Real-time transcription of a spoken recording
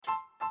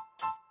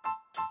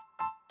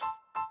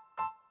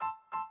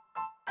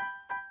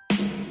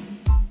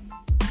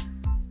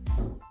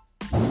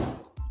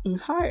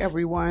Hi,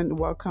 everyone.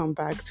 Welcome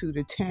back to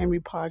the Tammy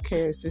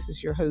podcast. This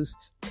is your host,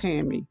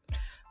 Tammy.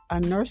 A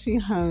nursing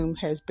home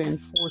has been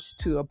forced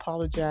to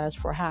apologize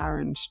for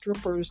hiring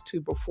strippers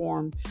to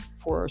perform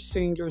for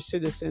senior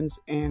citizens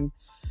in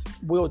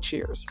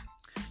wheelchairs.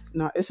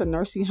 Now, it's a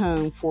nursing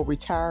home for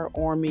retired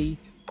Army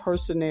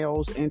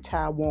personnel in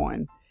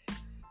Taiwan.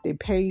 They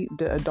paid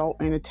the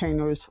adult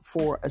entertainers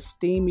for a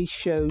steamy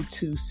show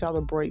to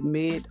celebrate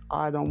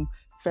mid-autumn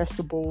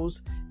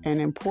festivals, an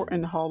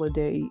important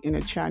holiday in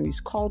the Chinese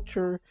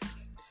culture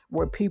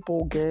where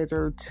people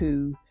gather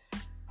to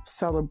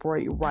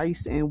celebrate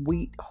rice and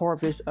wheat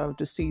harvest of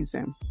the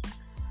season.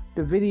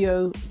 The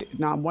video,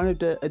 now one of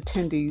the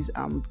attendees,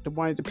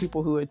 one of the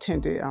people who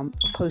attended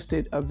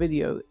posted a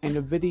video, and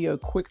the video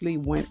quickly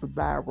went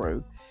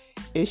viral.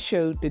 It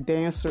showed the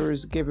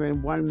dancers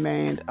giving one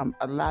man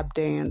a lap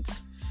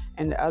dance,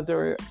 and the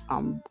other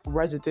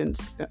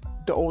residents,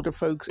 the older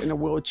folks in a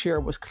wheelchair,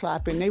 was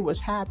clapping. They was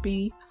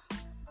happy.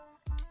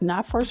 Now,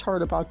 I first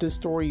heard about this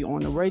story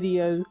on the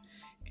radio,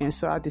 and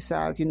so I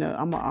decided,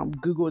 I'm going to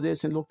Google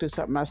this and look this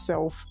up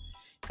myself.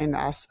 And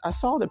I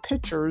saw the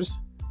pictures,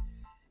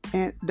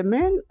 and the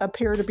men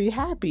appear to be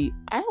happy.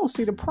 I don't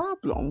see the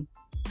problem,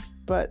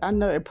 but I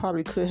know it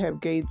probably could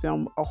have gave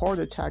them a heart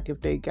attack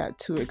if they got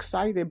too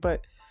excited,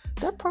 but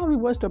that probably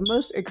was the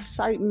most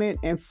excitement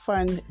and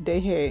fun they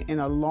had in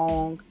a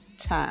long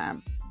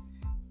time.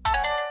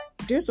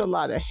 There's a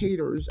lot of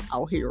haters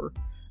out here.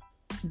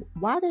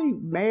 Why are they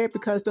mad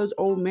because those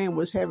old men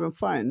was having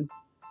fun?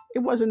 It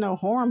wasn't no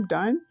harm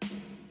done.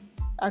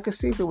 I could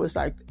see if it was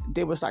like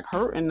they was like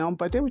hurting them,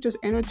 but they were just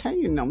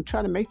entertaining them,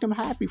 trying to make them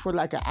happy for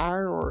like an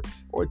hour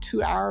or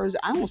 2 hours.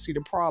 I don't see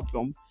the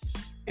problem.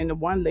 And the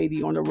one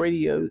lady on the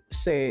radio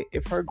said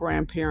if her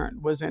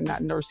grandparent was in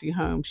that nursing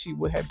home, she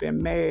would have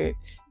been mad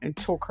and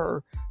took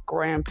her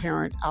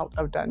grandparent out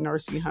of that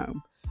nursing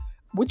home.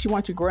 Would you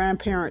want your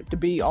grandparent to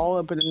be all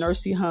up in the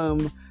nursing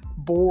home,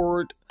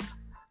 bored,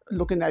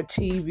 looking at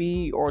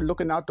TV or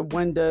looking out the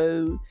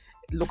window,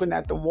 looking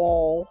at the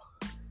wall?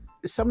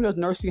 Some of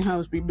those nursing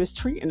homes be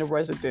mistreating the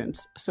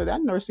residents. So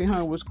that nursing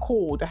home was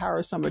cool to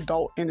hire some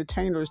adult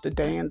entertainers to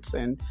dance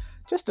and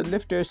just to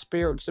lift their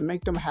spirits and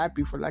make them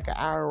happy for like an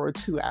hour or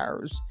 2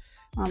 hours.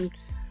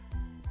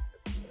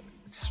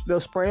 They'll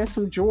spread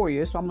some joy.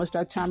 It's almost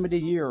that time of the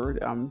year.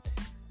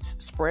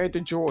 Spread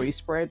the joy,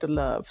 spread the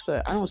love.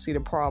 So I don't see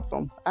the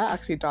problem. I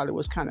actually thought it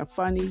was kind of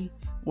funny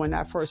when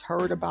I first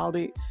heard about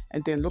it,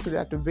 and then looking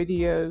at the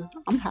video,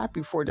 I'm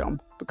happy for them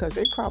because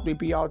they probably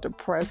be all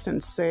depressed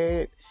and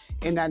sad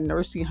in that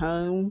nursing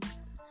home.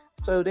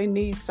 So they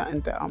need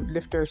something to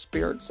lift their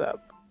spirits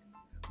up.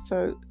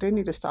 So they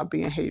need to stop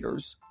being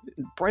haters.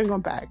 Bring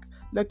them back.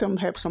 Let them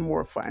have some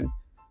more fun,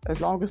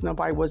 as long as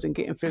nobody wasn't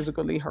getting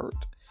physically hurt.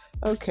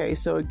 Okay,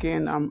 so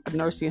again, a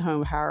nursing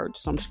home hired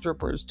some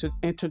strippers to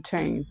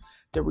entertain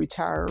the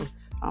retired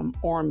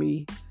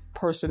Army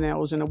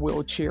personnel in a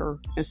wheelchair,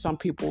 and some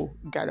people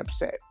got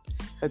upset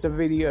that the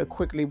video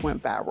quickly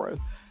went viral.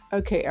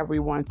 Okay,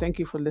 everyone, thank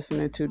you for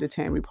listening to the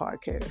Tammy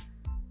podcast.